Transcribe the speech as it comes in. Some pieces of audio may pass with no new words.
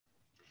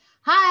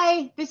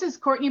Hi, this is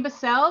Courtney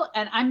Bassell,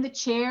 and I'm the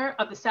chair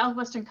of the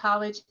Southwestern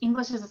College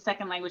English as a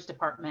Second Language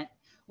Department.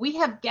 We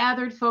have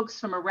gathered folks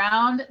from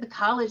around the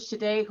college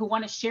today who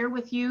want to share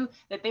with you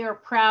that they are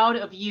proud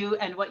of you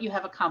and what you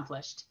have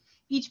accomplished.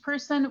 Each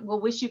person will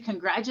wish you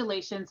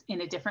congratulations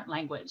in a different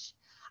language.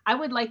 I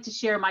would like to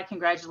share my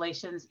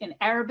congratulations in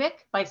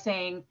Arabic by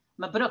saying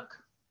Mabruk.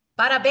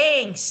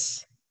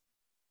 Parabéns.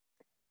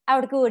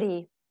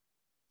 Auguri.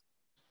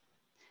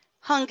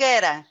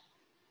 Hungera.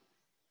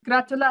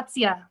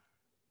 Gratulacja.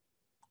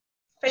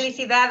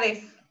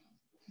 Felicidades.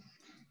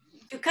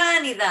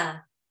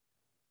 Tukanida.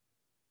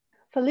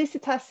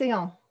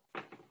 Felicitação.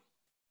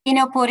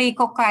 Inopuri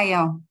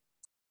kayo.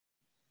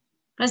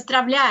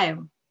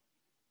 Поздравляю.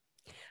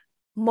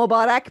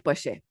 مبارک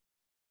باشه.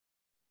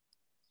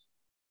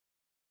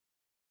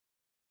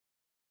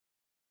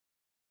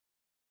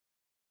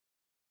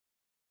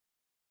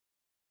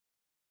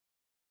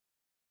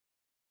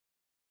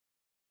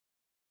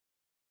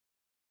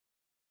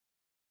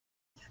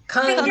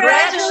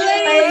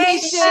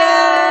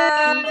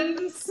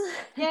 Congratulations!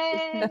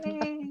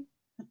 Yay!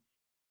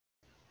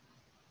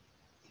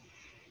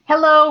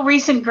 Hello,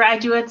 recent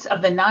graduates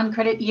of the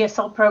Noncredit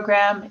ESL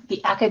program,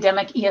 the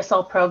Academic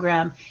ESL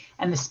program,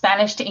 and the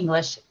Spanish to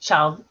English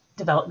Child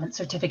Development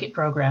Certificate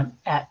program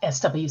at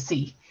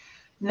SWC.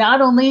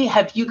 Not only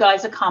have you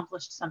guys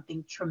accomplished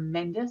something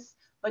tremendous,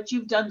 but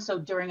you've done so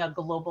during a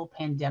global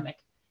pandemic.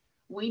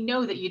 We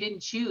know that you didn't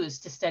choose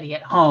to study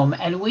at home,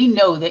 and we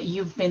know that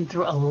you've been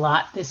through a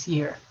lot this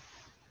year.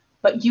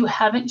 But you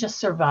haven't just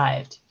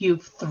survived,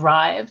 you've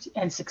thrived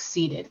and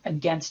succeeded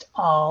against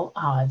all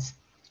odds.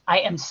 I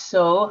am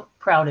so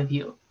proud of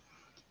you.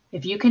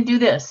 If you can do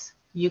this,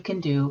 you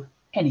can do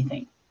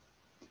anything.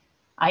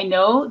 I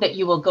know that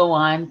you will go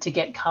on to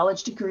get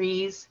college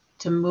degrees,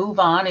 to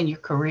move on in your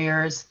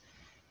careers,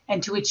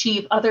 and to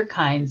achieve other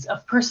kinds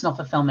of personal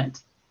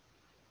fulfillment.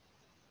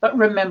 But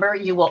remember,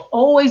 you will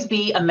always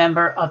be a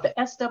member of the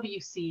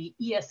SWC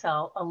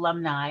ESL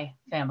alumni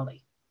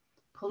family.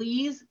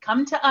 Please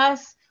come to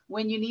us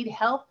when you need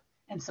help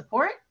and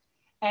support,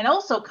 and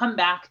also come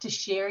back to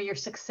share your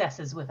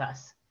successes with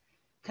us.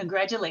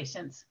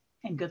 Congratulations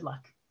and good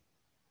luck.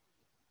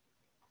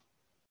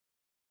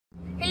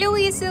 Hello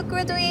ESL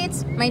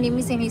graduates, my name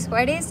is Enis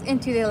Juarez,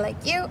 and today,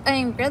 like you, I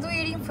am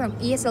graduating from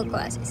ESL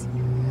classes.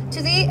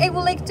 Today I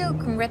would like to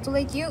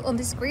congratulate you on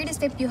this great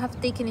step you have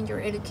taken in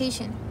your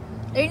education.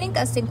 Learning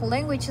a single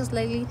language is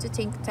likely to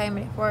take time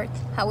and effort,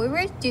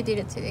 however, you did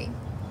it today.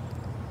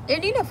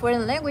 Learning a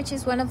foreign language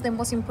is one of the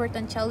most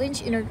important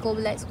challenges in our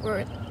globalized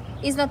world.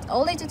 It's not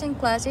only to take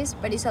classes,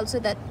 but it's also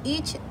that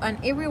each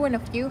and every one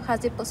of you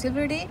has the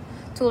possibility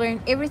to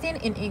learn everything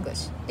in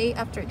English, day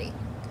after day.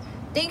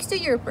 Thanks to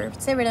your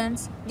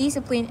perseverance,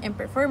 discipline, and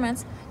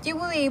performance, you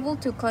will be able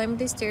to climb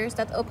the stairs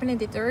that open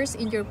the doors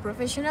in your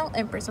professional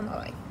and personal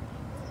life.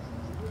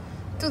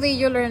 Today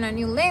you learn a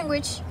new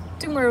language,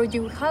 tomorrow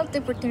you will have the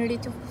opportunity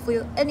to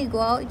fulfill any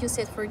goal you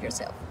set for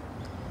yourself.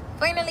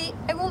 Finally,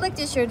 I would like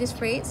to share this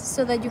phrase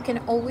so that you can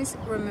always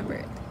remember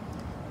it.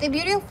 The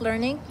beauty of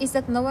learning is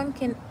that no one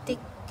can take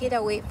it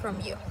away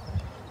from you.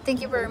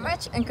 Thank you very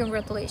much and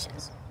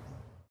congratulations.